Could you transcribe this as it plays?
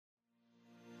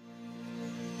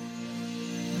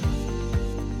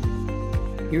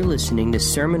You're listening to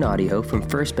sermon audio from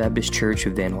First Baptist Church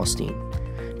of Van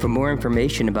Alstyne. For more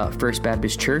information about First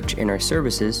Baptist Church and our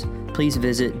services, please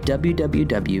visit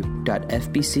www.fbcva.com.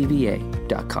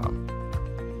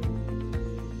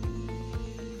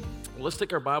 Let's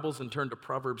take our Bibles and turn to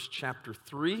Proverbs chapter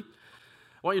 3.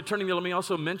 While you're turning there, let me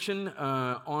also mention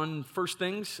on First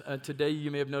Things, today you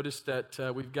may have noticed that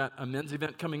we've got a men's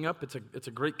event coming up. It's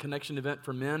a great connection event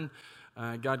for men.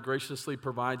 God graciously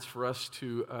provides for us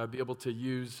to be able to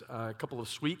use a couple of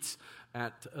suites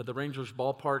at the Rangers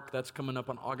Ballpark. That's coming up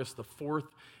on August the 4th.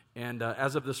 And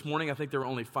as of this morning, I think there are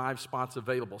only 5 spots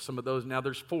available. Some of those, now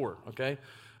there's 4, okay?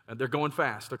 They're going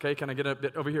fast, okay? Can I get a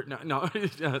bit over here? No.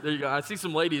 There you go. I see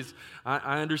some ladies.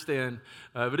 I understand.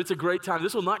 But it's a great time.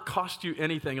 This will not cost you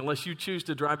anything unless you choose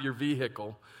to drive your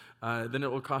vehicle. Then it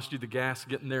will cost you the gas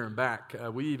getting there and back.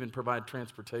 We even provide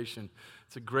transportation.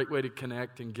 It's a great way to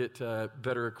connect and get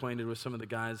better acquainted with some of the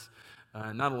guys,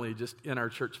 not only just in our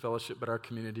church fellowship, but our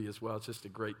community as well. It's just a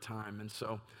great time. And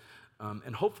so,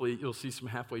 and hopefully you'll see some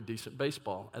halfway decent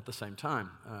baseball at the same time.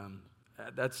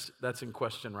 That's in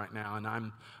question right now, and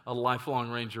I'm a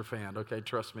lifelong Ranger fan, okay,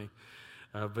 trust me.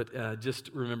 But just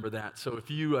remember that. So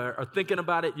if you are thinking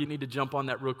about it, you need to jump on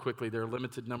that real quickly. There are a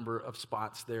limited number of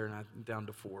spots there, and I'm down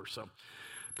to 4. So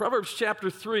Proverbs chapter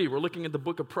 3, we're looking at the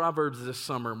book of Proverbs this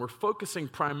summer, and we're focusing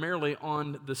primarily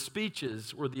on the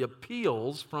speeches or the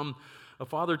appeals from a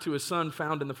father to a son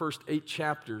found in the first 8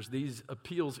 chapters. These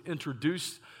appeals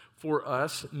introduce for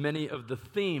us many of the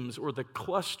themes or the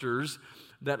clusters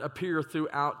that appear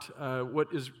throughout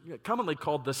what is commonly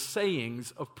called the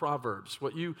sayings of Proverbs.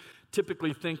 What you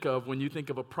typically think of when you think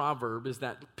of a proverb is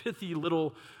that pithy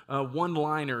little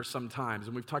one-liner sometimes.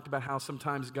 And we've talked about how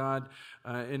sometimes God,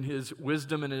 in His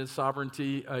wisdom and in His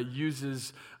sovereignty,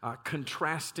 uses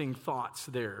contrasting thoughts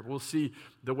there. We'll see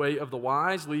the way of the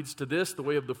wise leads to this, the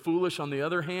way of the foolish, on the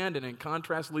other hand, and in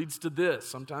contrast leads to this.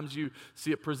 Sometimes you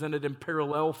see it presented in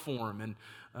parallel form,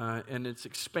 and it's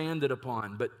expanded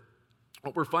upon. But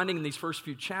what we're finding in these first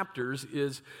few chapters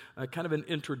is kind of an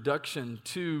introduction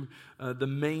to the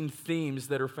main themes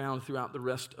that are found throughout the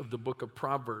rest of the book of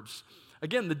Proverbs.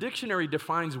 Again, the dictionary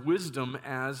defines wisdom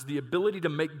as the ability to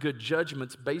make good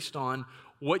judgments based on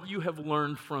what you have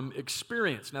learned from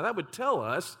experience. Now, that would tell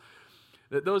us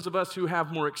that those of us who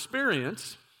have more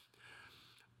experience,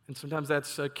 and sometimes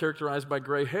that's characterized by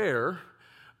gray hair,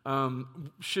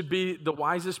 should be the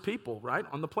wisest people, right,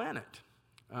 on the planet.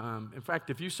 In fact,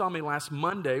 if you saw me last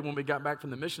Monday when we got back from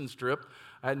the missions trip,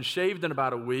 I hadn't shaved in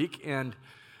about a week, and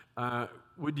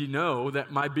would you know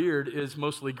that my beard is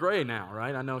mostly gray now,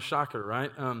 right? I know, shocker,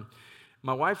 right?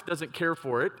 My wife doesn't care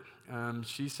for it.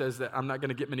 She says that I'm not going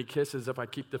to get many kisses if I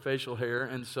keep the facial hair,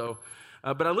 and so,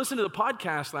 but I listened to the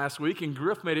podcast last week, and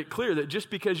Griff made it clear that just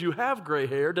because you have gray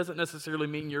hair doesn't necessarily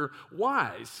mean you're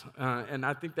wise, and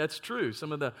I think that's true.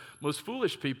 Some of the most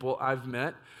foolish people I've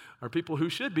met are people who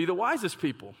should be the wisest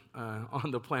people on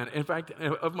the planet. In fact,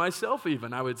 of myself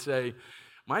even, I would say,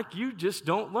 Mike, you just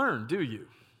don't learn, do you?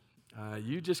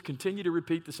 You just continue to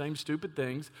repeat the same stupid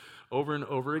things over and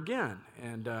over again.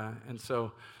 And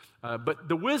so, but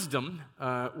the wisdom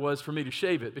was for me to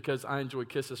shave it because I enjoy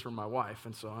kisses from my wife,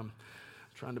 and so I'm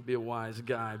trying to be a wise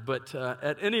guy. But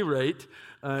at any rate,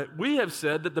 we have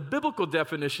said that the biblical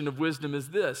definition of wisdom is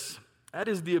this. That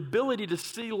is the ability to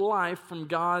see life from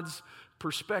God's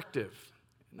perspective.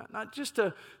 Not just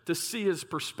to see His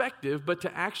perspective, but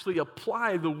to actually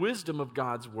apply the wisdom of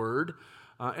God's Word.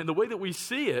 And the way that we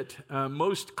see it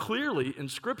most clearly in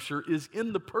Scripture is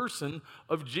in the person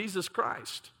of Jesus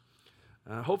Christ.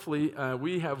 Hopefully,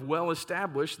 we have well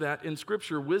established that in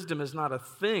Scripture, wisdom is not a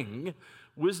thing.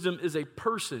 Wisdom is a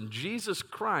person. Jesus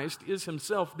Christ is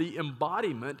Himself the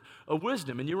embodiment of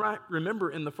wisdom. And you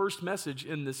remember in the first message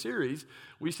in the series,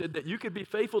 we said that you could be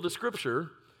faithful to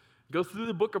Scripture, go through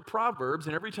the book of Proverbs,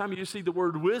 and every time you see the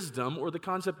word wisdom or the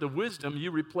concept of wisdom,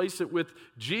 you replace it with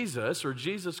Jesus or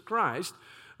Jesus Christ,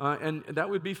 and that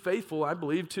would be faithful, I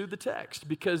believe, to the text,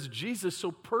 because Jesus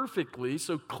so perfectly,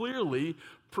 so clearly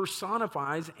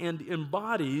personifies and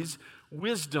embodies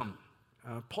wisdom.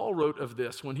 Paul wrote of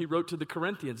this when he wrote to the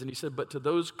Corinthians, and he said, "But to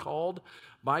those called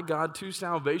by God to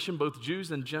salvation, both Jews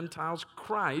and Gentiles,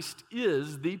 Christ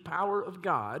is the power of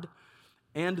God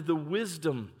and the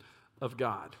wisdom of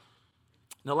God."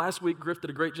 Now, last week, Griff did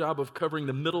a great job of covering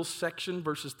the middle section,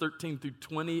 verses 13 through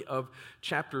 20 of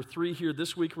chapter 3 here.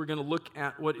 This week, we're going to look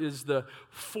at what is the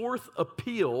fourth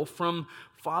appeal from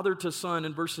father to son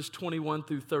in verses 21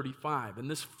 through 35. And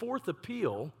this fourth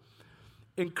appeal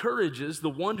encourages the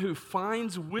one who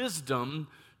finds wisdom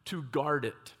to guard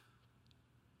it,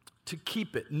 to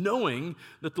keep it, knowing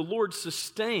that the Lord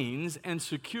sustains and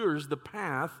secures the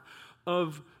path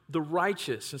of the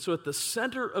righteous. And so at the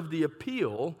center of the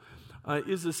appeal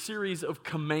is a series of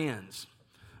commands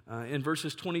in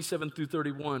verses 27 through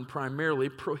 31, primarily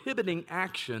prohibiting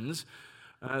actions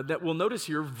that we'll notice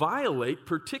here violate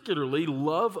particularly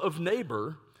love of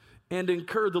neighbor and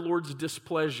incur the Lord's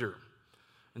displeasure.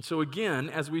 And so again,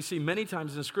 as we see many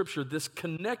times in Scripture, this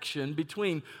connection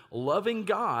between loving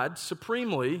God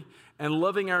supremely and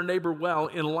loving our neighbor well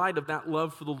in light of that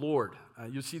love for the Lord.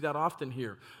 You see that often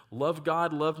here. Love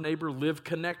God, love neighbor, live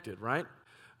connected, right?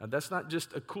 That's not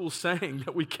just a cool saying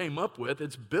that we came up with.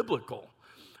 It's biblical.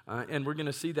 And we're going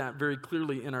to see that very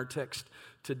clearly in our text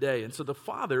today. And so the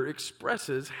Father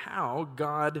expresses how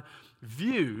God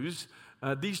views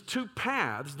these two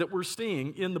paths that we're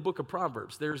seeing in the book of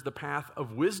Proverbs. There's the path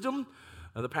of wisdom,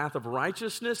 the path of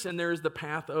righteousness, and there's the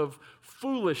path of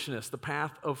foolishness, the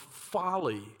path of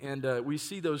folly. And we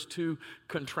see those two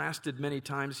contrasted many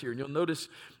times here. And you'll notice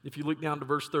if you look down to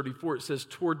verse 34, it says,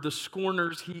 "Toward the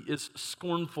scorners he is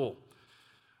scornful."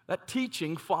 That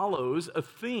teaching follows a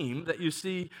theme that you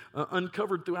see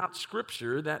uncovered throughout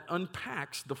Scripture that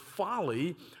unpacks the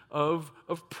folly of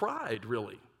pride,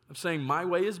 really. Of saying, my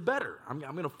way is better. I'm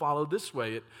going to follow this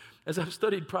way. As I've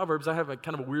studied Proverbs, I have a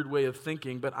kind of a weird way of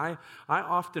thinking, but I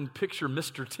often picture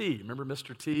Mr. T. Remember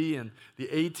Mr. T and the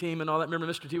A-Team and all that? Remember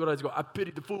Mr. T would always go, "I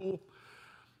pity the fool."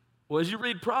 Well, as you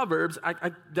read Proverbs,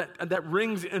 that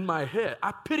rings in my head.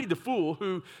 I pity the fool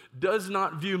who does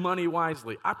not view money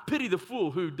wisely. I pity the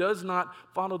fool who does not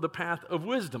follow the path of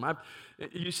wisdom.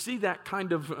 You see that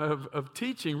kind of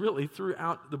teaching really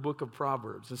throughout the book of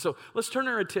Proverbs. And so let's turn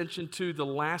our attention to the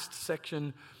last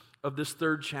section of this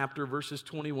third chapter, verses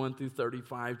 21 through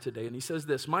 35 today. And he says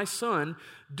this, "My son,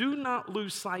 do not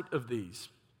lose sight of these.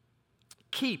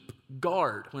 Keep,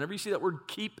 guard." Whenever you see that word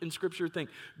keep in Scripture, think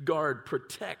guard,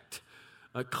 protect,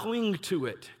 cling to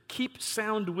it. Keep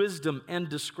sound wisdom and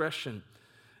discretion,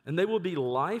 and they will be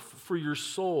life for your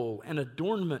soul and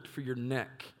adornment for your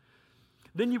neck.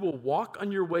 Then you will walk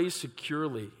on your way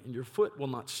securely, and your foot will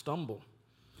not stumble.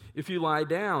 If you lie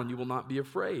down, you will not be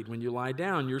afraid. When you lie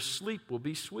down, your sleep will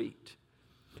be sweet.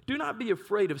 Do not be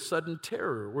afraid of sudden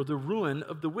terror or the ruin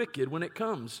of the wicked when it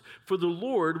comes, for the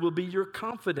Lord will be your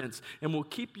confidence and will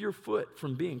keep your foot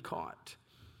from being caught.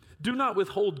 Do not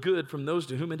withhold good from those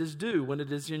to whom it is due when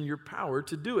it is in your power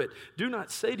to do it. Do not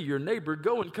say to your neighbor,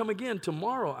 "Go and come again.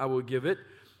 Tomorrow I will give it,"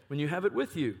 when you have it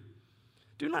with you.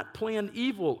 Do not plan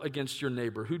evil against your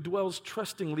neighbor who dwells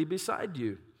trustingly beside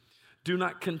you. Do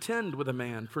not contend with a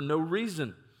man for no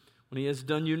reason when he has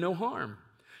done you no harm.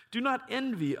 Do not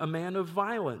envy a man of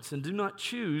violence, and do not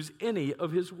choose any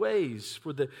of his ways.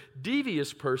 For the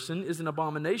devious person is an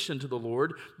abomination to the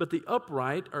Lord, but the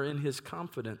upright are in his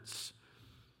confidence.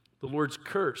 The Lord's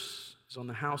curse is on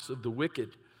the house of the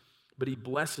wicked, but he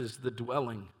blesses the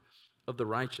dwelling of the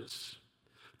righteous.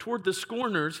 Toward the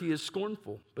scorners he is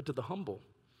scornful, but to the humble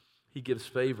he gives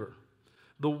favor.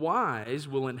 The wise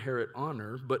will inherit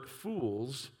honor, but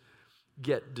fools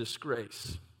get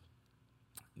disgrace.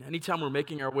 Anytime we're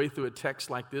making our way through a text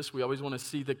like this, we always want to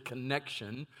see the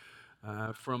connection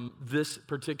from this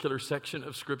particular section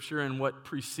of Scripture and what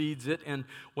precedes it and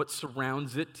what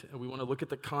surrounds it. We want to look at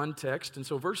the context. And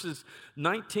so verses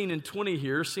 19 and 20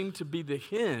 here seem to be the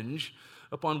hinge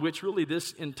upon which really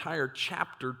this entire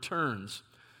chapter turns.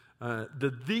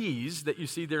 These that you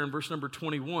see there in verse number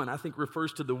 21, I think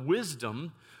refers to the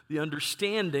wisdom, the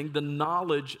understanding, the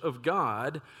knowledge of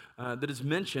God that is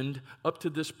mentioned up to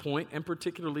this point, and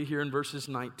particularly here in verses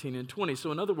 19 and 20.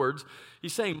 So in other words,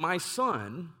 he's saying, "My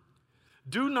son,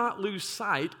 do not lose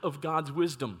sight of God's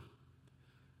wisdom,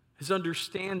 his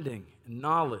understanding and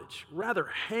knowledge. Rather,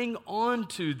 hang on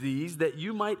to these that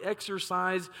you might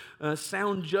exercise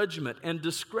sound judgment and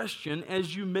discretion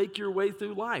as you make your way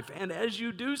through life. And as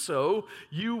you do so,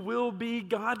 you will be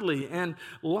godly, and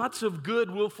lots of good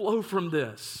will flow from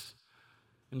this.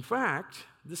 In fact,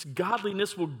 this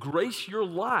godliness will grace your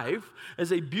life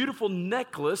as a beautiful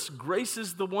necklace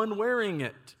graces the one wearing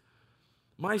it.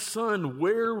 My son,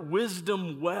 wear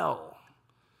wisdom well."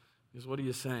 Is what he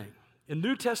is saying. In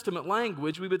New Testament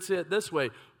language, we would say it this way: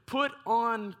 put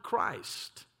on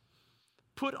Christ.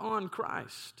 Put on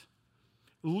Christ.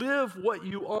 Live what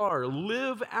you are.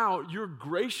 Live out your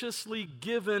graciously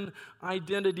given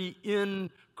identity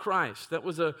in Christ. That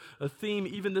was a theme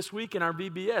even this week in our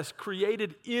VBS,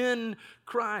 created in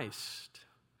Christ.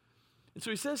 And so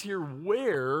he says here,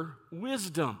 wear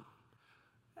wisdom.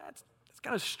 That's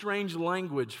kind of strange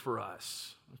language for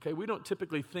us. Okay, we don't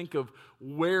typically think of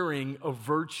wearing a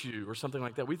virtue or something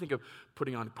like that. We think of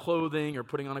putting on clothing or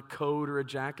putting on a coat or a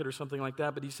jacket or something like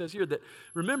that. But he says here that,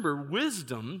 remember,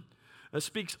 wisdom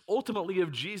speaks ultimately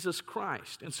of Jesus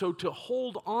Christ. And so to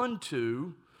hold on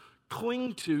to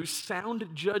cling to sound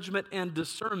judgment and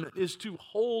discernment is to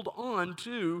hold on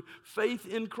to faith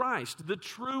in Christ, the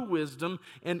true wisdom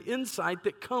and insight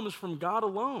that comes from God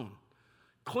alone.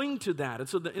 Cling to that. And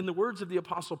so in the words of the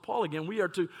Apostle Paul again, we are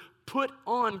to put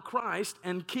on Christ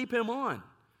and keep him on.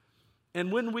 And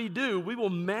when we do, we will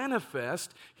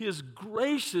manifest his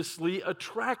graciously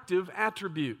attractive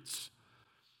attributes.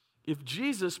 If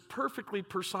Jesus perfectly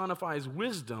personifies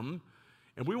wisdom,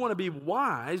 and we want to be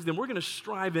wise, then we're going to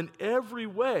strive in every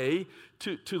way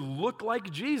to look like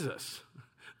Jesus.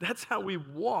 That's how we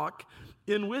walk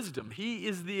in wisdom. He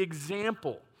is the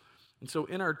example. And so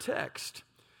in our text,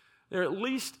 there are at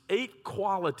least 8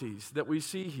 qualities that we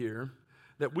see here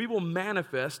that we will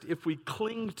manifest if we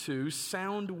cling to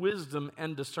sound wisdom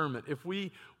and discernment, if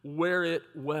we wear it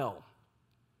well.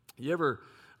 You ever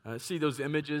see those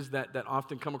images that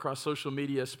often come across social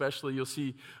media, especially? You'll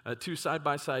see 2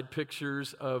 side-by-side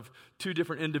pictures of 2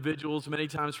 different individuals, many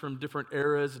times from different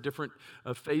eras, different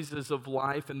phases of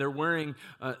life, and they're wearing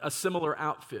a similar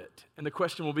outfit. And the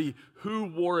question will be, who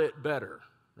wore it better,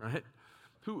 right?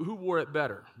 Who wore it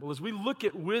better? Well, as we look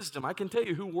at wisdom, I can tell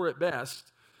you who wore it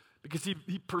best because he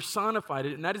personified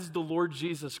it, and that is the Lord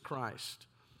Jesus Christ.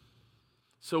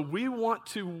 So we want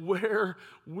to wear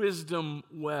wisdom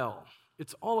well.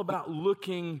 It's all about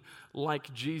looking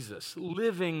like Jesus,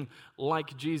 living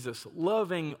like Jesus,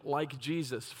 loving like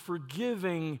Jesus,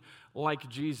 forgiving like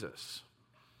Jesus.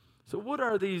 So what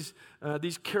are these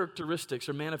characteristics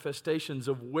or manifestations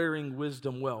of wearing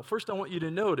wisdom well? First, I want you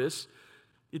to notice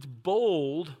it's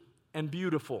bold and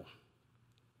beautiful.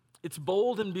 It's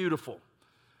bold and beautiful.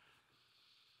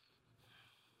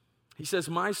 He says,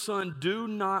 "My son, do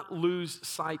not lose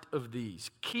sight of these.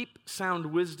 Keep sound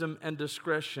wisdom and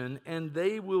discretion, and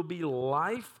they will be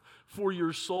life for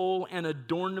your soul and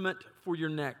adornment for your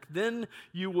neck. Then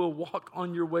you will walk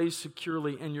on your way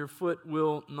securely, and your foot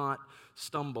will not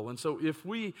stumble." And so if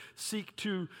we seek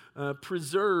to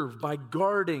preserve by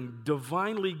guarding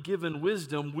divinely given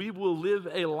wisdom, we will live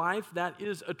a life that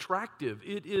is attractive.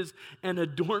 It is an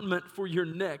adornment for your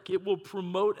neck. It will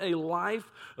promote a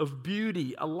life of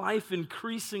beauty, a life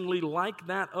increasingly like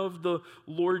that of the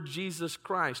Lord Jesus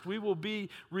Christ. We will be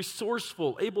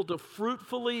resourceful, able to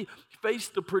fruitfully face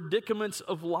the predicaments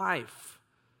of life.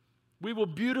 We will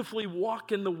beautifully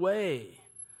walk in the way.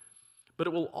 But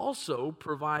it will also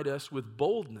provide us with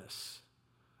boldness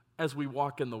as we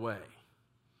walk in the way.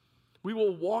 We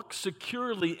will walk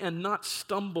securely and not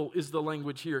stumble is the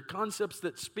language here. Concepts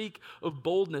that speak of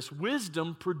boldness.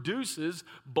 Wisdom produces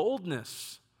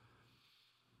boldness.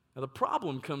 Now the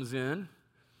problem comes in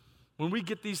when we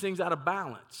get these things out of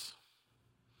balance.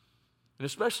 And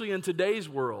especially in today's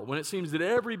world, when it seems that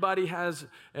everybody has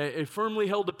a firmly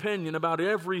held opinion about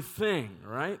everything,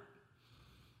 right?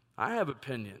 I have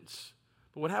opinions.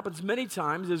 But what happens many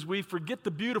times is we forget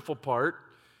the beautiful part,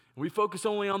 and we focus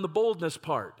only on the boldness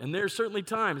part. And there are certainly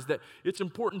times that it's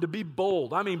important to be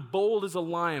bold. I mean, bold as a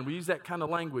lion. We use that kind of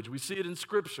language. We see it in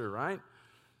Scripture, right?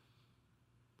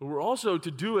 But we're also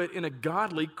to do it in a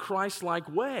godly,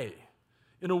 Christ-like way,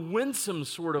 in a winsome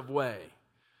sort of way.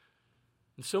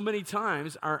 And so many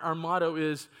times our motto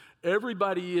is,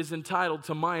 everybody is entitled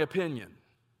to my opinion.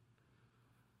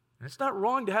 And it's not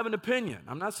wrong to have an opinion.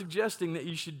 I'm not suggesting that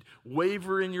you should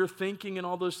waver in your thinking and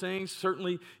all those things.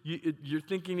 Certainly, your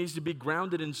thinking needs to be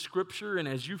grounded in Scripture, and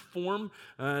as you form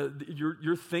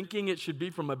your thinking, it should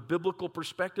be from a biblical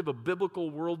perspective, a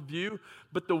biblical worldview.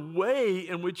 But the way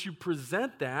in which you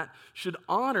present that should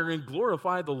honor and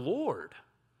glorify the Lord.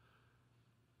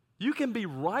 You can be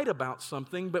right about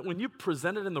something, but when you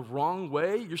present it in the wrong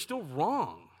way, you're still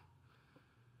wrong.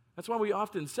 That's why we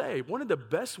often say one of the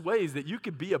best ways that you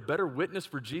could be a better witness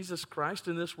for Jesus Christ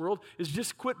in this world is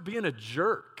just quit being a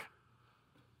jerk.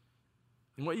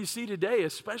 And what you see today,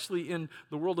 especially in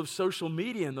the world of social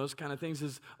media and those kind of things,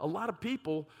 is a lot of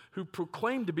people who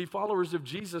proclaim to be followers of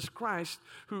Jesus Christ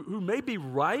who may be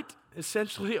right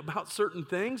essentially about certain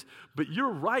things, but you're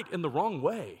right in the wrong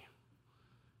way.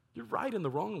 You're right in the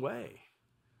wrong way.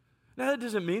 Now, that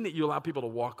doesn't mean that you allow people to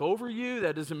walk over you.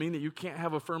 That doesn't mean that you can't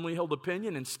have a firmly held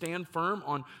opinion and stand firm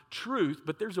on truth,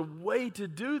 but there's a way to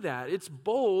do that. It's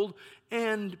bold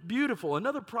and beautiful.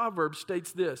 Another proverb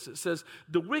states this. It says,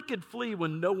 "The wicked flee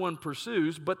when no one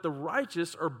pursues, but the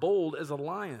righteous are bold as a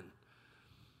lion."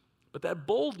 But that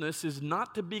boldness is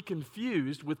not to be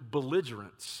confused with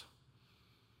belligerence.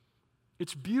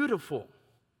 It's beautiful,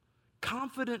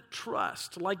 confident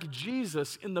trust, like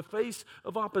Jesus in the face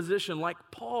of opposition, like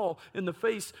Paul in the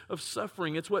face of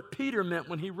suffering. It's what Peter meant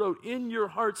when he wrote, "In your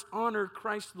hearts honor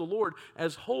Christ the Lord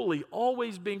as holy,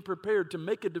 always being prepared to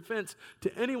make a defense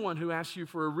to anyone who asks you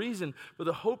for a reason for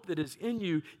the hope that is in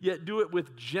you, yet do it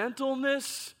with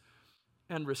gentleness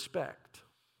and respect."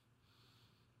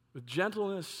 With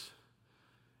gentleness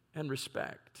and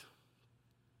respect.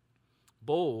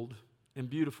 Bold and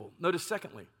beautiful. Notice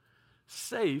secondly,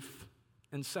 safe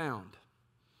and sound.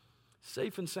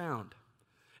 Safe and sound.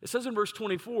 It says in verse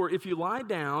 24, "If you lie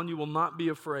down, you will not be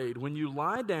afraid. When you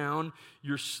lie down,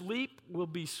 your sleep will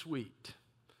be sweet."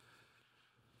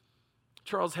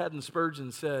 Charles Haddon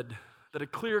Spurgeon said that a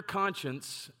clear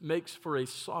conscience makes for a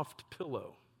soft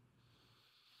pillow.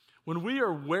 When we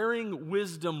are wearing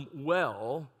wisdom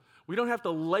well, we don't have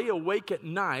to lay awake at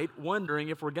night wondering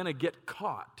if we're going to get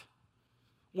caught,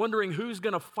 wondering who's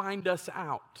going to find us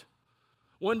out,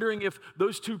 wondering if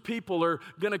those two people are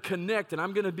going to connect and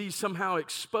I'm going to be somehow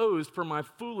exposed for my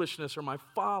foolishness or my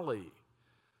folly.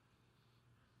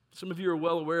 Some of you are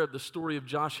well aware of the story of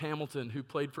Josh Hamilton, who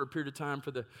played for a period of time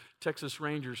for the Texas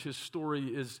Rangers. His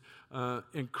story is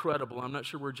incredible. I'm not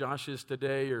sure where Josh is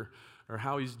today or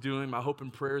how he's doing. My hope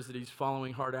and prayer is that he's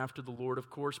following hard after the Lord, of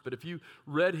course. But if you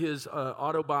read his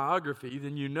autobiography,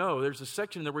 then you know there's a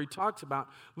section there where he talks about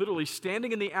literally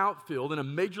standing in the outfield in a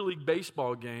Major League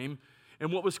Baseball game.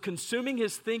 And what was consuming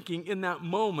his thinking in that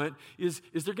moment is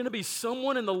there going to be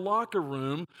someone in the locker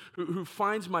room who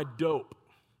finds my dope?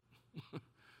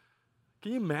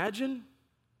 Can you imagine?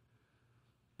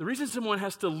 The reason someone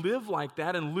has to live like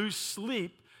that and lose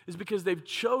sleep is because they've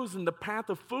chosen the path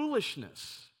of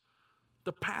foolishness,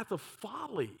 the path of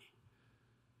folly.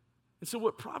 And so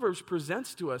what Proverbs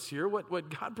presents to us here, what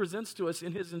God presents to us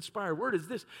in his inspired word is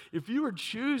this: if you are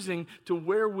choosing to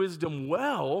wear wisdom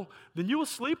well, then you will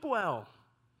sleep well.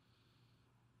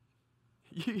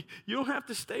 You don't have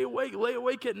to stay awake, lay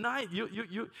awake at night. You're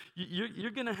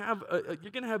going to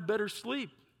have better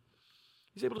sleep.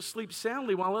 He's able to sleep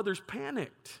soundly while others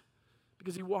panicked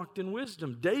because he walked in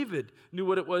wisdom. David knew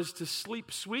what it was to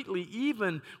sleep sweetly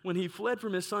even when he fled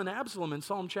from his son Absalom in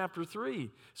Psalm chapter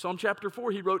 3. Psalm chapter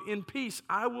 4, he wrote, "In peace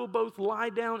I will both lie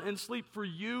down and sleep, for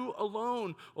you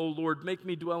alone, O Lord, make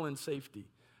me dwell in safety."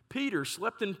 Peter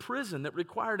slept in prison that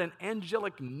required an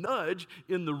angelic nudge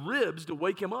in the ribs to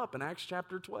wake him up in Acts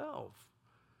chapter 12.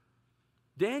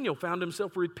 Daniel found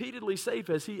himself repeatedly safe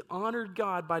as he honored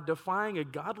God by defying a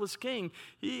godless king,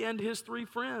 he and his 3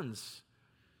 friends.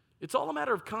 It's all a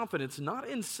matter of confidence, not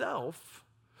in self,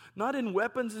 not in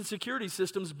weapons and security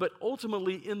systems, but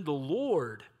ultimately in the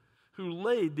Lord who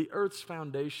laid the earth's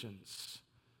foundations.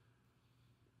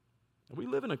 And we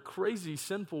live in a crazy,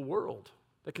 sinful world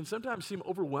that can sometimes seem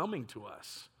overwhelming to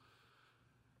us.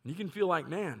 And you can feel like,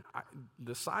 man,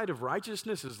 the side of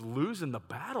righteousness is losing the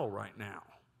battle right now.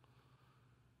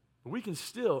 We can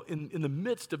still, in the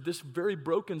midst of this very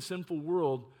broken, sinful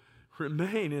world,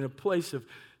 remain in a place of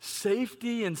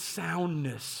safety and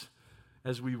soundness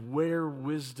as we wear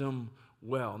wisdom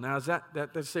well. Now, is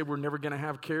that to say we're never going to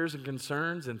have cares and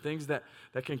concerns and things that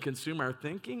can consume our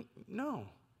thinking? No.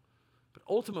 But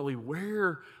ultimately,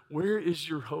 where is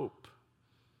your hope?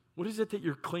 What is it that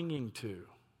you're clinging to?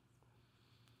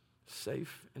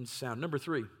 Safe and sound. Number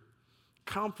 3,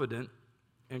 confident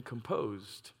and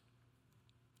composed.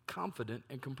 Confident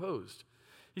and composed.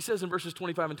 He says in verses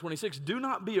 25 and 26, "Do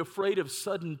not be afraid of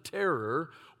sudden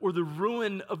terror or the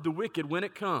ruin of the wicked when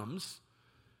it comes."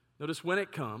 Notice, when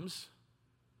it comes.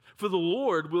 "For the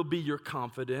Lord will be your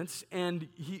confidence, and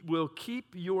he will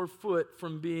keep your foot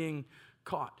from being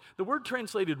caught." The word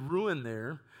translated ruin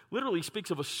there literally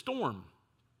speaks of a storm.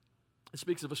 It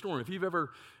speaks of a storm. If you've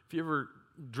ever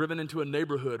driven into a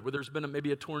neighborhood where there's been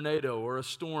maybe a tornado or a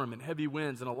storm and heavy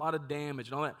winds and a lot of damage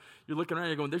and all that, you're looking around and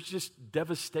you're going, there's just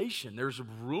devastation. There's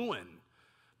ruin.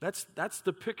 That's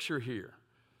the picture here.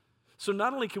 So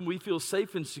not only can we feel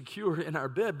safe and secure in our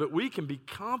bed, but we can be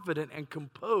confident and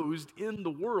composed in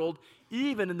the world,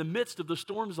 even in the midst of the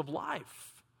storms of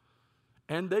life.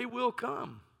 And they will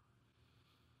come.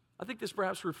 I think this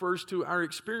perhaps refers to our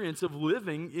experience of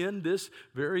living in this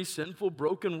very sinful,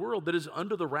 broken world that is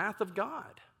under the wrath of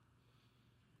God.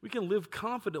 We can live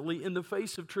confidently in the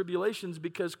face of tribulations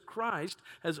because Christ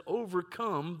has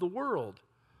overcome the world.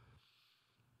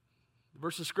 The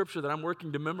verse of scripture that I'm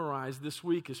working to memorize this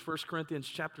week is 1 Corinthians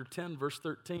chapter 10, verse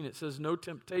 13. It says, "No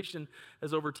temptation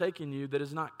has overtaken you that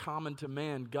is not common to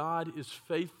man. God is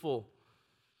faithful,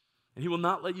 and he will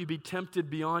not let you be tempted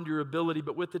beyond your ability,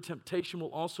 but with the temptation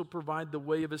will also provide the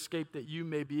way of escape that you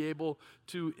may be able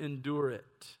to endure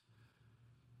it."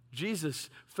 Jesus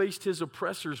faced his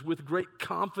oppressors with great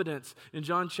confidence in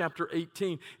John chapter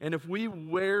 18. And if we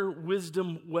wear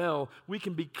wisdom well, we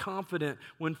can be confident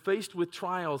when faced with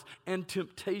trials and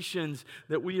temptations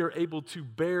that we are able to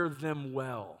bear them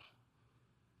well,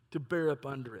 to bear up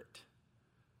under it.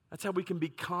 That's how we can be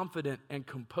confident and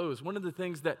composed. One of the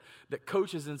things that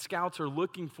coaches and scouts are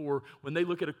looking for when they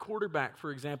look at a quarterback,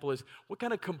 for example, is what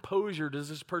kind of composure does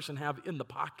this person have in the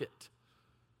pocket?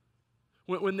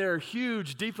 When there are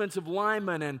huge defensive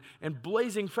linemen and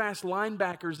blazing fast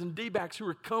linebackers and D-backs who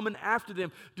are coming after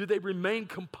them, do they remain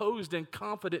composed and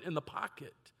confident in the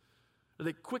pocket? Are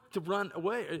they quick to run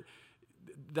away?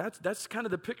 That's kind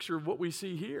of the picture of what we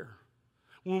see here.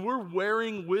 When we're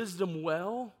wearing wisdom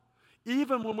well,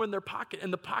 even when we're in their pocket,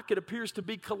 and the pocket appears to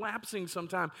be collapsing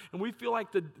sometime, and we feel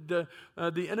like the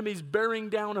enemy's bearing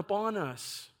down upon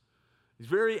us. He's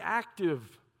very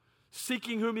active,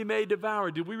 seeking whom he may devour.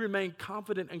 Do we remain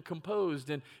confident and composed?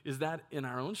 And is that in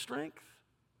our own strength,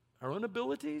 our own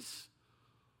abilities?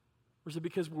 Or is it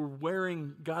because we're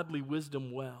wearing godly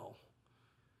wisdom well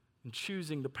and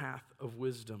choosing the path of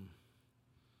wisdom?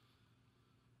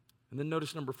 And then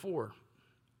notice number 4,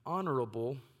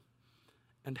 honorable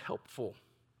and helpful.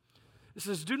 It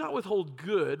says, do not withhold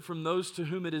good from those to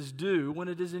whom it is due when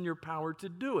it is in your power to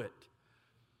do it.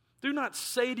 Do not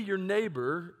say to your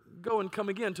neighbor, go and come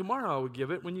again. Tomorrow I will give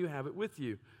it when you have it with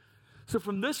you. So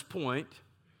from this point,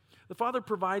 the Father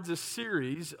provides a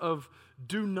series of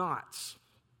do nots.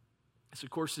 This, of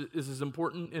course, is as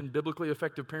important in biblically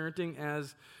effective parenting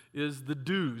as is the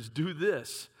do's. Do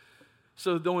this.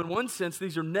 So though in one sense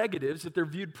these are negatives, if they're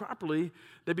viewed properly,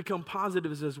 they become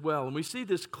positives as well. And we see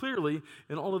this clearly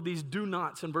in all of these do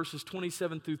nots in verses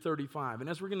 27 through 35. And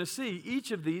as we're going to see, each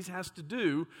of these has to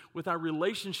do with our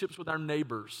relationships with our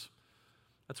neighbors.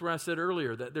 That's where I said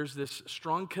earlier that there's this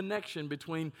strong connection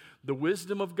between the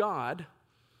wisdom of God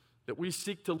that we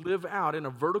seek to live out in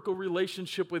a vertical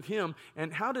relationship with Him,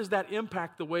 and how does that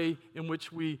impact the way in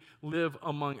which we live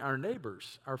among our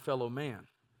neighbors, our fellow man?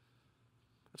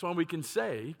 That's why we can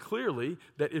say clearly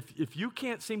that if you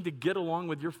can't seem to get along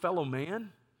with your fellow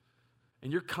man and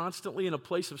you're constantly in a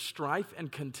place of strife and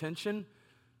contention,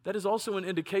 that is also an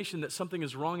indication that something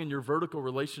is wrong in your vertical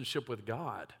relationship with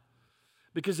God.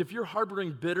 Because if you're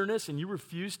harboring bitterness and you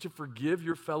refuse to forgive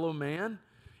your fellow man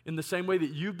in the same way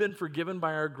that you've been forgiven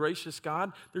by our gracious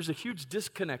God, there's a huge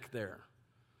disconnect there.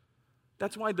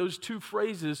 That's why those two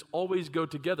phrases always go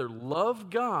together. Love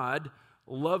God,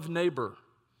 love neighbor.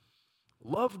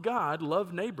 Love God,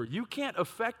 love neighbor. You can't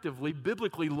effectively,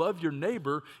 biblically love your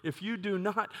neighbor if you do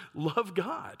not love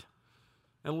God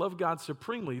and love God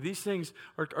supremely. These things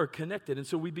are connected. And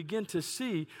so we begin to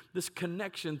see this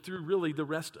connection through really the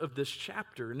rest of this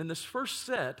chapter. And in this first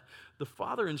set, the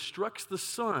Father instructs the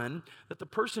Son that the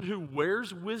person who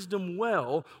wears wisdom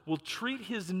well will treat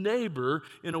his neighbor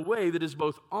in a way that is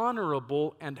both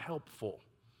honorable and helpful.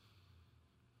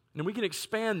 And we can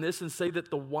expand this and say that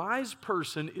the wise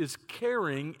person is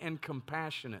caring and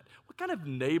compassionate. What kind of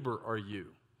neighbor are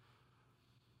you?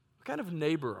 What kind of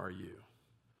neighbor are you?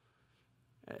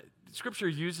 Scripture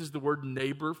uses the word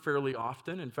neighbor fairly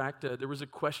often. In fact, there was a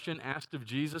question asked of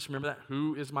Jesus. Remember that?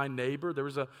 Who is my neighbor? There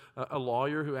was a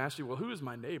lawyer who asked you, well, who is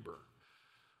my neighbor?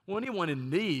 Well, anyone in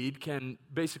need can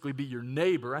basically be your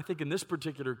neighbor. I think in this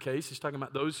particular case, he's talking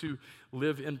about those who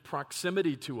live in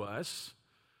proximity to us.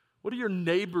 What do your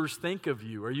neighbors think of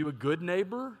you? Are you a good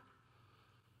neighbor?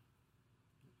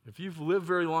 If you've lived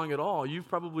very long at all, you've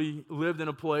probably lived in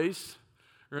a place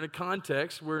or in a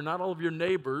context where not all of your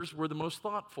neighbors were the most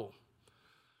thoughtful.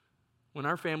 When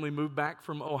our family moved back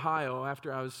from Ohio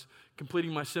after I was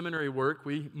completing my seminary work,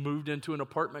 we moved into an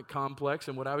apartment complex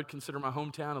in what I would consider my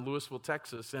hometown of Lewisville,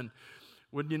 Texas. And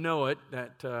wouldn't you know it,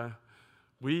 that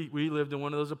we lived in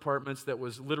one of those apartments that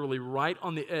was literally right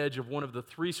on the edge of one of the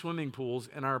 3 swimming pools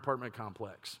in our apartment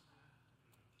complex.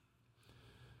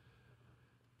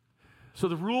 So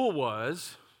the rule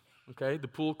was, okay, the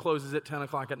pool closes at 10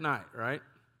 o'clock at night, right?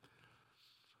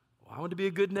 Well, I want to be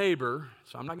a good neighbor,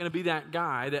 so I'm not going to be that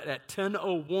guy that at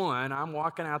 10:01 I'm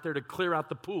walking out there to clear out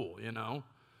the pool, you know.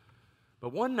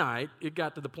 But one night, it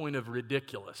got to the point of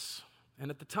ridiculous.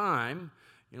 And at the time,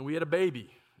 we had a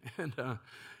baby.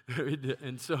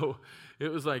 And so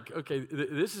it was like, okay,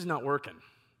 this is not working.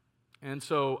 And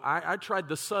so I tried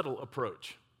the subtle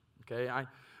approach, okay?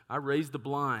 I raised the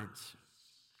blinds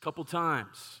a couple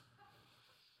times.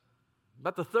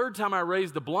 About the 3rd time I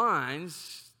raised the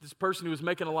blinds, this person who was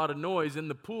making a lot of noise in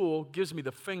the pool gives me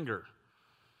the finger.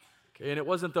 Okay, and it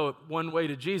wasn't the one way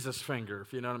to Jesus finger,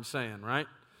 if you know what I'm saying, right?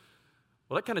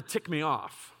 Well, that kind of ticked me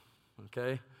off,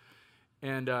 okay?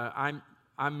 And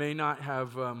I may not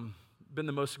have been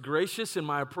the most gracious in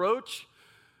my approach,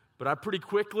 but I pretty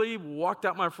quickly walked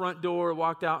out my front door,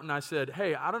 walked out, and I said,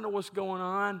 hey, I don't know what's going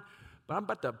on, but I'm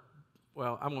about to,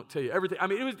 well, I won't tell you everything. I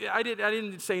mean, I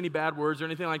didn't say any bad words or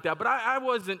anything like that, but I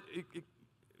wasn't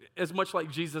as much like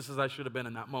Jesus as I should have been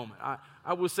in that moment.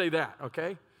 I will say that,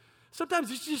 okay?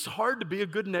 Sometimes it's just hard to be a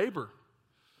good neighbor.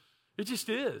 It just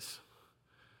is.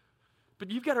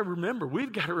 But you've got to remember,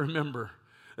 we've got to remember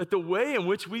that the way in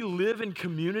which we live in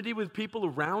community with people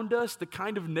around us, the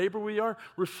kind of neighbor we are,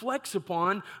 reflects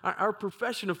upon our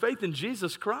profession of faith in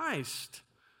Jesus Christ.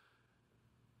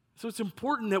 So it's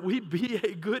important that we be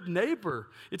a good neighbor.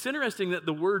 It's interesting that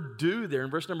the word do there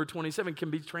in verse number 27 can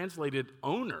be translated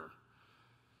owner.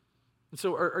 And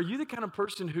so are you the kind of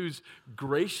person who's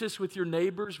gracious with your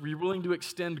neighbors? Are you willing to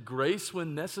extend grace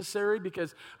when necessary?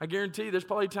 Because I guarantee you there's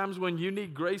probably times when you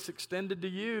need grace extended to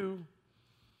you.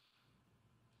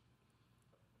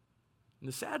 And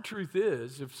the sad truth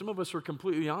is, if some of us are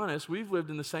completely honest, we've lived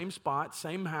in the same spot,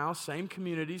 same house, same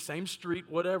community, same street,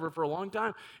 whatever, for a long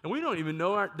time, and we don't even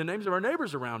know the names of our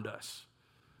neighbors around us.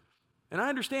 And I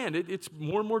understand it's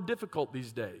more and more difficult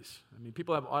these days. I mean,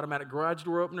 people have automatic garage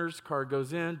door openers, car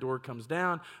goes in, door comes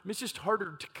down. I mean, it's just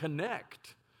harder to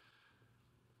connect.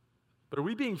 But are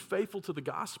we being faithful to the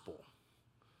gospel?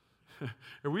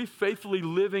 Are we faithfully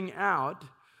living out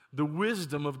the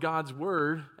wisdom of God's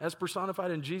word as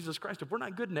personified in Jesus Christ? If we're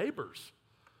not good neighbors,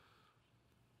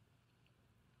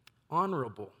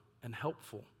 honorable and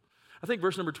helpful. I think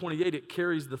verse number 28, it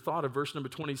carries the thought of verse number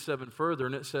 27 further,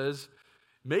 and it says,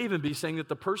 may even be saying that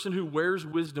the person who wears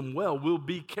wisdom well will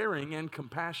be caring and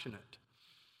compassionate.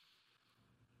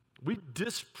 We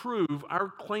disprove our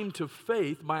claim to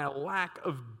faith by a lack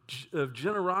of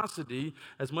generosity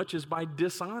as much as by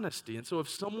dishonesty. And so if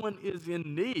someone is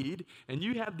in need and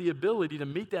you have the ability to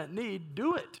meet that need,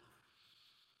 do it.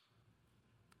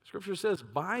 Scripture says,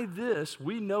 by this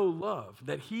we know love,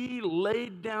 that he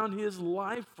laid down his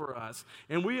life for us,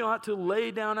 and we ought to lay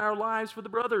down our lives for the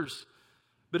brothers.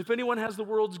 But if anyone has the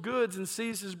world's goods and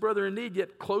sees his brother in need,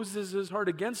 yet closes his heart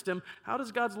against him, how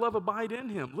does God's love abide in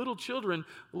him? Little children,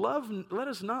 let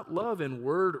us not love in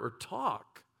word or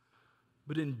talk,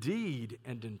 but in deed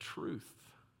and in truth.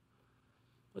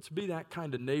 Let's be that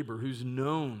kind of neighbor who's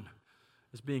known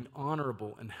as being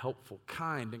honorable and helpful,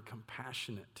 kind and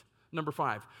compassionate. Number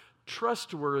 5,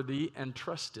 trustworthy and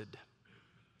trusted.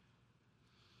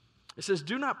 It says,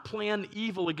 do not plan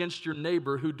evil against your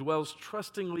neighbor who dwells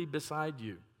trustingly beside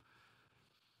you.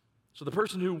 So the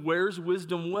person who wears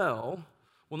wisdom well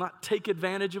will not take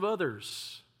advantage of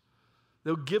others.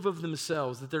 They'll give of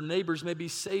themselves that their neighbors may be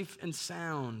safe and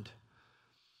sound.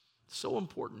 So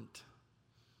important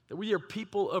that we are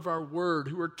people of our word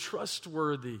who are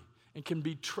trustworthy and can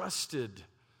be trusted.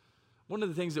 One of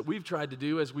the things that we've tried to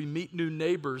do as we meet new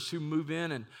neighbors who move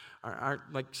in, and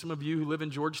like some of you who live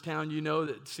in Georgetown, you know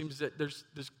that it seems that there's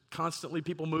constantly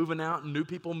people moving out and new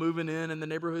people moving in and the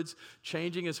neighborhood's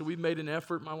changing. And so we've made an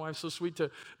effort, my wife's so sweet,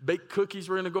 to bake cookies.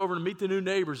 We're going to go over and meet the new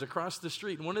neighbors across the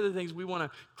street. And one of the things we want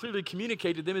to clearly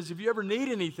communicate to them is if you ever need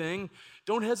anything,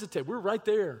 don't hesitate. We're right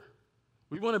there.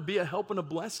 We want to be a help and a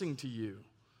blessing to you.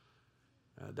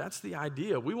 That's the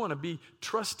idea. We want to be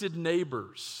trusted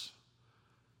neighbors.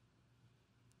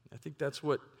 I think that's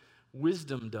what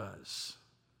wisdom does.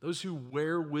 Those who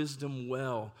wear wisdom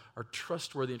well are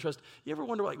trustworthy and trust. You ever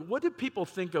wonder, what do people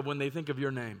think of when they think of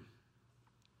your name?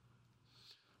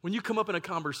 When you come up in a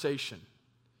conversation,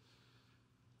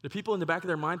 do people in the back of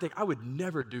their mind think, I would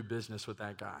never do business with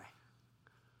that guy?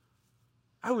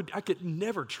 I could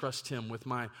never trust him with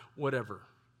my whatever.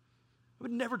 I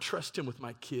would never trust him with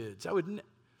my kids.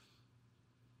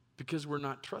 Because we're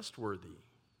not trustworthy.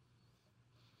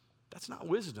 That's not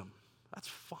wisdom. That's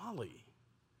folly.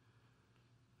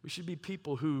 We should be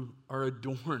people who are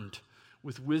adorned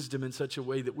with wisdom in such a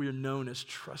way that we are known as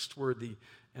trustworthy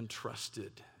and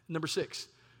trusted. Number 6,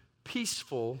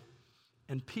 peaceful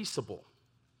and peaceable.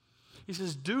 He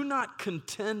says, do not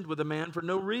contend with a man for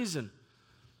no reason.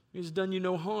 He's done you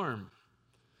no harm.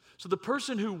 So the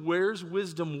person who wears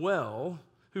wisdom well,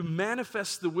 who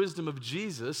manifests the wisdom of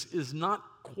Jesus, is not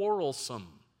quarrelsome.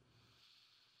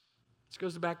 This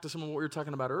goes back to some of what we were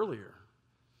talking about earlier.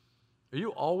 Are you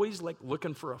always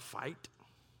looking for a fight?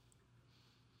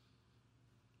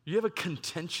 You have a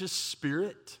contentious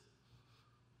spirit?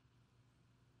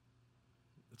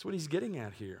 That's what he's getting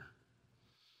at here.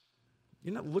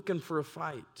 You're not looking for a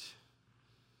fight.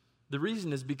 The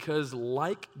reason is because,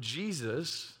 like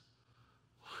Jesus,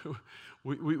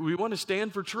 we want to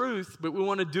stand for truth, but we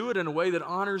want to do it in a way that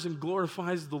honors and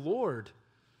glorifies the Lord.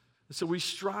 So we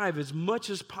strive as much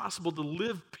as possible to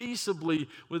live peaceably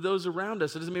with those around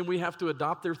us. It doesn't mean we have to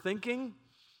adopt their thinking.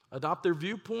 adopt their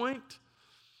viewpoint,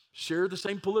 share the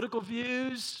same political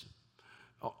views,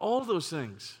 all those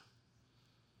things.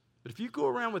 But if you go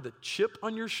around with a chip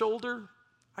on your shoulder,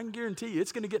 I can guarantee you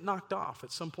it's going to get knocked off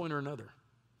at some point or another.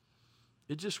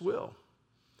 It just will.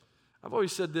 I've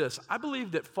always said this. I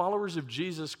believe that followers of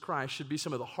Jesus Christ should be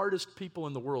some of the hardest people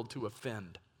in the world to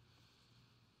offend.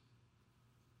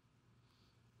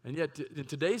 And yet, in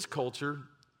today's culture,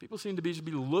 people seem to be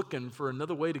looking for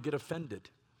another way to get offended.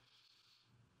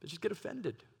 They just get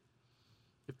offended.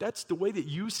 If that's the way that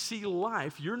you see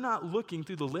life, you're not looking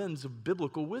through the lens of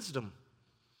biblical wisdom.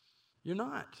 You're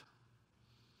not.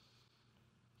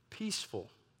 Peaceful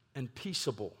and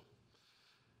peaceable.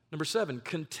 Number 7,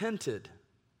 contented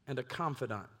and a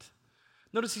confidant.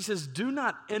 Notice he says, do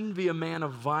not envy a man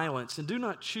of violence and do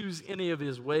not choose any of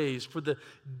his ways, for the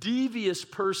devious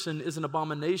person is an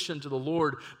abomination to the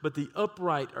Lord, but the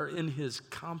upright are in his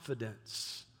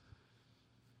confidence.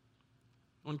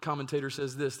 One commentator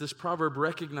says this proverb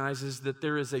recognizes that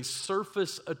there is a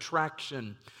surface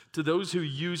attraction to those who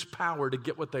use power to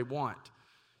get what they want.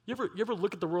 You ever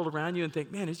look at the world around you and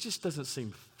think, man, it just doesn't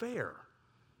seem fair.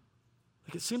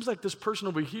 Like it seems like this person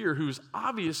over here who's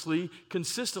obviously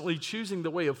consistently choosing the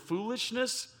way of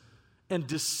foolishness and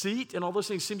deceit and all those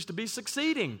things seems to be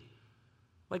succeeding.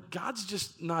 Like God's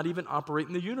just not even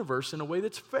operating the universe in a way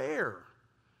that's fair.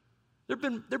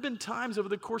 There've been times over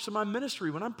the course of my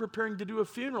ministry when I'm preparing to do a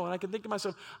funeral and I can think to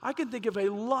myself, I can think of a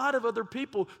lot of other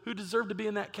people who deserve to be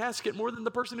in that casket more than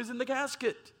the person who's in the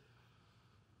casket.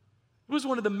 It was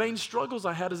one of the main struggles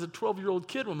I had as a 12-year-old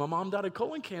kid when my mom died of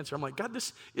colon cancer. I'm like, God,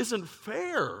 this isn't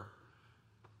fair.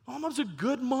 My mom's a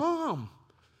good mom.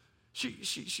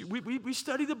 We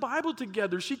study the Bible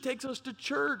together. She takes us to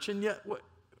church, and yet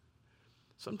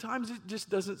sometimes it just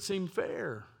doesn't seem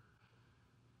fair.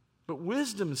 But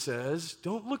wisdom says,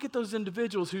 don't look at those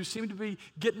individuals who seem to be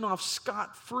getting off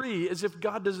scot-free as if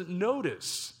God doesn't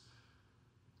notice.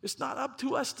 It's not up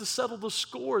to us to settle the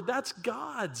score. That's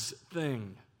God's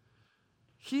thing.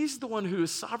 He's the one who is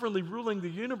sovereignly ruling the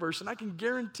universe, and I can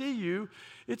guarantee you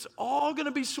it's all going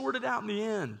to be sorted out in the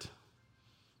end.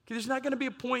 Okay, there's not going to be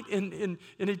a point in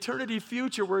eternity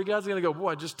future where God's going to go,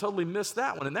 boy, I just totally missed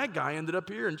that one, and that guy ended up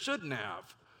here and shouldn't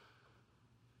have.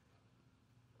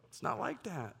 It's not like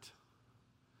that.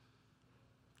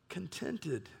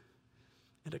 Contented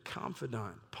and a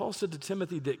confidant. Paul said to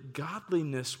Timothy that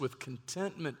godliness with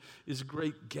contentment is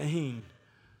great gain.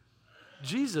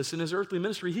 Jesus, in his earthly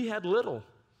ministry, he had little.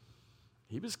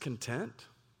 He was content.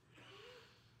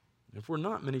 If we're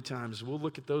not, many times, we'll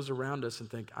look at those around us and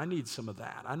think, I need some of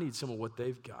that. I need some of what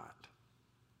they've got.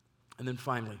 And then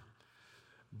finally,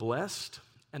 blessed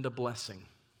and a blessing.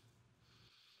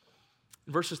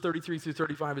 In verses 33 through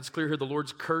 35, it's clear here the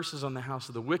Lord's curse is on the house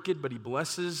of the wicked, but he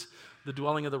blesses the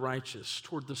dwelling of the righteous.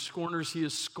 Toward the scorners he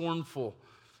is scornful,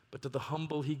 but to the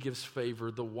humble he gives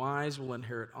favor. The wise will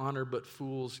inherit honor, but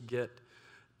fools get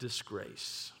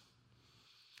disgrace.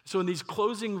 So in these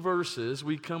closing verses,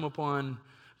 we come upon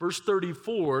verse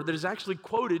 34 that is actually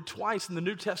quoted twice in the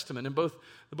New Testament, in both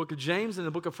the book of James and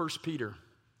the book of 1 Peter.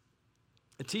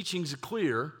 The teaching's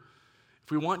clear.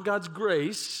 If we want God's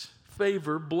grace,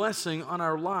 favor, blessing on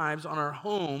our lives, on our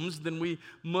homes, then we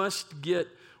must get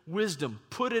wisdom.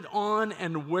 Put it on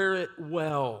and wear it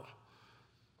well.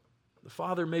 The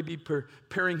Father may be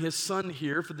preparing his Son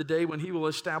here for the day when he will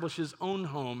establish his own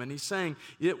home, and he's saying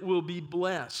it will be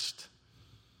blessed.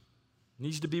 It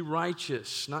needs to be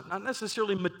righteous, not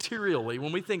necessarily materially.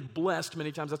 When we think blessed,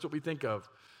 many times that's what we think of.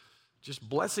 Just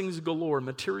blessings galore,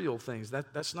 material things.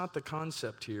 That's not the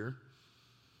concept here.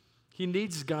 He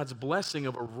needs God's blessing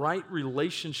of a right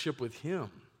relationship with him.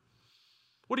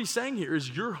 What he's saying here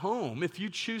is your home, if you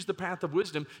choose the path of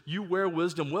wisdom, you wear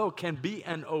wisdom well, can be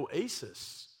an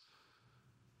oasis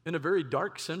in a very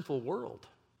dark, sinful world.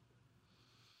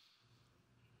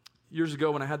 Years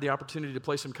ago, when I had the opportunity to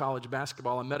play some college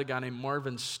basketball, I met a guy named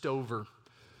Marvin Stover.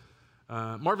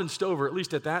 Marvin Stover, at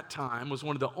least at that time, was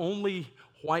one of the only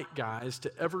white guys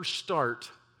to ever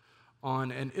start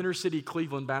on an inner-city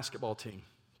Cleveland basketball team.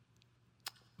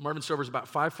 Marvin Stover was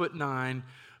about 5'9",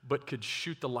 but could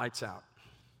shoot the lights out.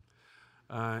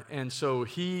 And so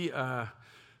he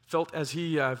felt as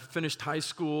he finished high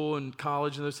school and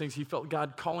college and those things, he felt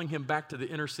God calling him back to the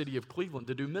inner city of Cleveland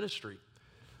to do ministry.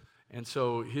 And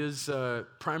so his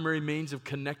primary means of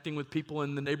connecting with people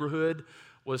in the neighborhood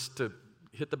was to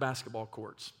hit the basketball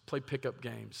courts, play pickup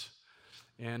games.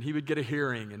 And he would get a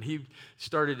hearing, and he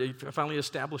finally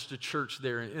established a church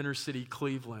there in inner city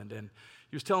Cleveland. And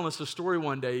He was telling us a story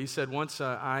one day. He said, once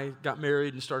I got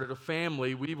married and started a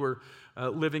family, we were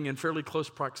living in fairly close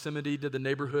proximity to the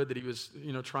neighborhood that he was,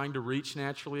 trying to reach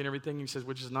naturally and everything. He says,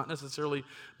 which is not necessarily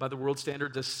by the world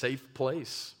standards a safe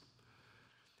place.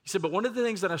 He said, but one of the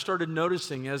things that I started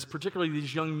noticing as particularly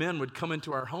these young men would come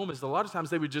into our home is a lot of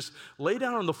times they would just lay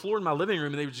down on the floor in my living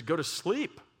room and they would just go to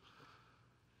sleep.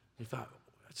 He thought,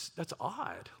 that's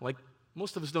odd. Like,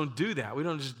 most of us don't do that. We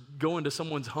don't just go into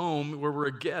someone's home where we're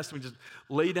a guest and we just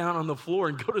lay down on the floor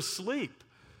and go to sleep.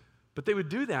 But they would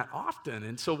do that often.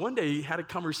 And so one day he had a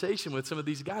conversation with some of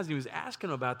these guys and he was asking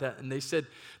them about that. And they said,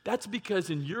 that's because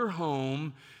in your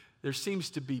home, there seems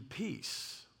to be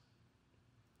peace.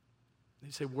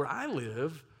 They say, where I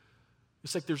live,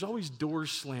 it's like there's always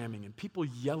doors slamming and people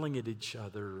yelling at each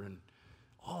other and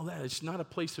all that. It's not a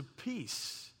place of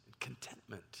peace and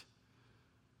contentment.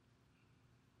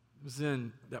 It was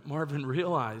then that Marvin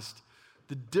realized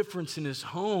the difference in his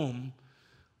home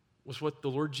was what the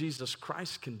Lord Jesus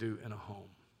Christ can do in a home.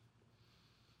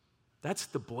 That's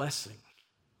the blessing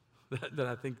that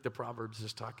I think the Proverbs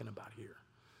is talking about here.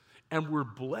 And we're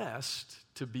blessed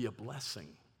to be a blessing.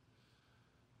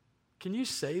 Can you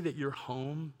say that your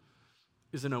home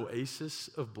is an oasis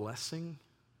of blessing?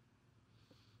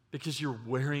 Because you're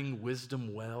wearing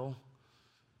wisdom well?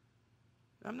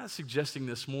 I'm not suggesting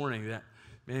this morning that,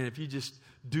 man, if you just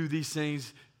do these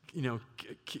things,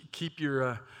 keep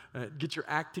your, get your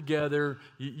act together,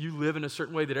 you live in a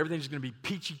certain way that everything's going to be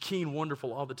peachy keen,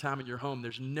 wonderful all the time in your home.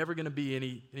 There's never going to be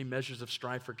any measures of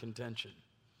strife or contention.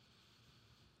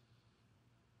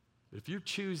 But if you're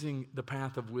choosing the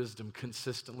path of wisdom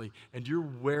consistently and you're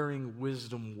wearing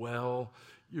wisdom well,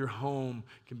 your home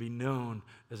can be known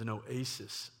as an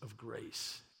oasis of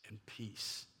grace and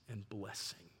peace and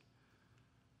blessing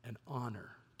and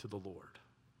honor to the Lord.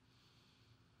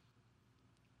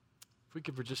 If we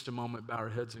could for just a moment bow our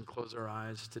heads and close our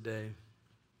eyes today.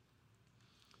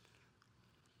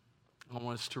 I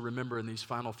want us to remember in these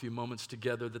final few moments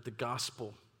together that the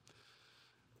gospel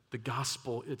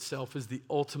itself is the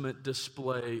ultimate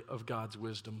display of God's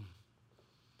wisdom.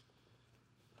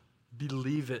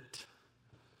 Believe it.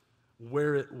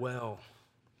 Wear it well.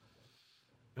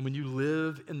 And when you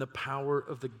live in the power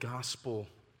of the gospel,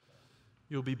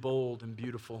 you'll be bold and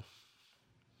beautiful,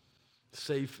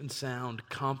 safe and sound,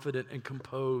 confident and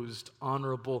composed,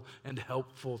 honorable and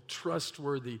helpful,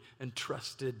 trustworthy and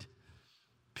trusted,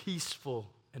 peaceful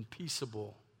and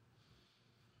peaceable,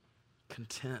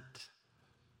 content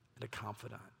and a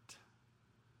confidant.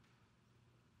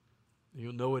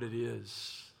 You'll know what it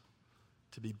is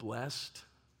to be blessed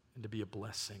and to be a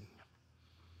blessing.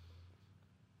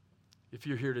 If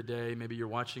you're here today, maybe you're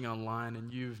watching online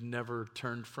and you've never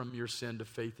turned from your sin to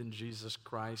faith in Jesus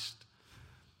Christ,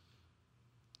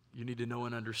 you need to know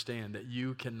and understand that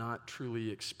you cannot truly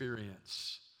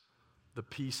experience the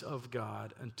peace of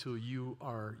God until you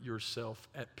are yourself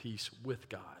at peace with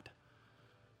God.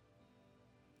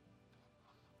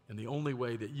 And the only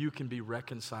way that you can be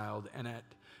reconciled and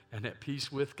at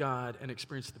peace with God and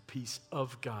experience the peace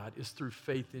of God is through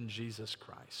faith in Jesus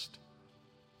Christ.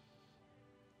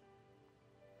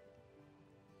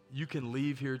 You can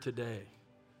leave here today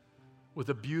with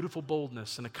a beautiful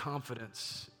boldness and a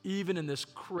confidence, even in this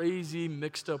crazy,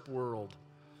 mixed up world,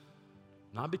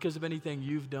 not because of anything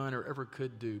you've done or ever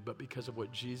could do, but because of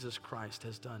what Jesus Christ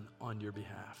has done on your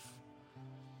behalf.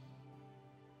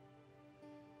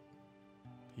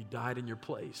 He died in your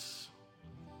place,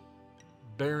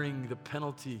 bearing the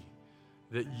penalty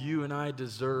that you and I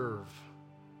deserve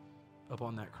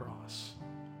upon that cross.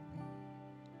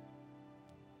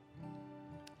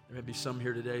 There may be some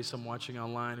here today, some watching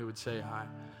online who would say,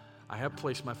 I have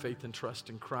placed my faith and trust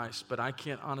in Christ, but I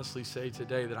can't honestly say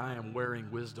today that I am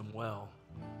wearing wisdom well.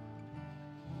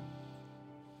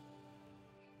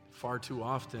 Far too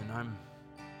often, I'm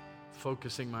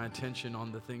focusing my attention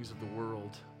on the things of the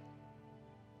world.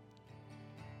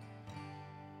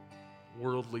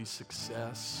 Worldly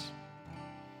success.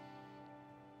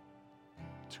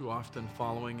 Too often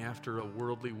following after a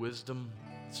worldly wisdom.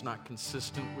 It's not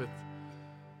consistent with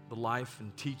the life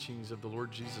and teachings of the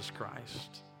Lord Jesus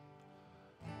Christ.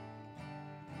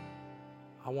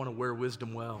 I want to wear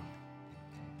wisdom well.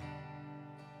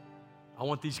 I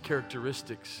want these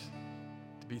characteristics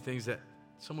to be things that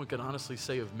someone could honestly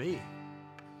say of me.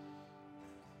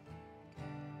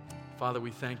 Father,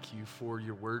 we thank you for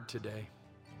your word today.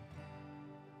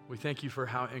 We thank you for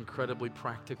how incredibly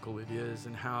practical it is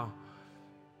and how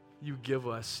you give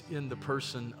us in the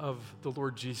person of the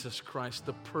Lord Jesus Christ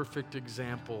the perfect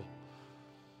example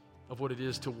of what it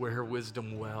is to wear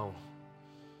wisdom well.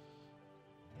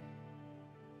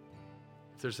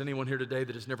 If there's anyone here today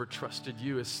that has never trusted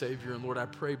you as Savior, and Lord, I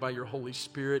pray by your Holy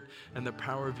Spirit and the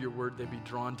power of your word, they be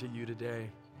drawn to you today.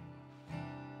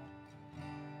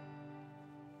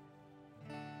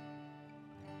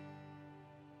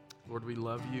 Lord, we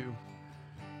love you,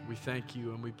 we thank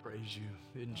you, and we praise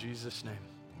you. In Jesus' name,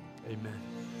 amen.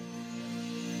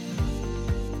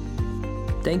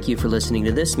 Thank you for listening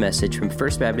to this message from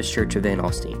First Baptist Church of Van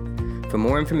Alstyne. For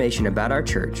more information about our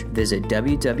church, visit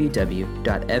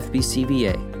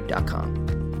www.fbcva.com.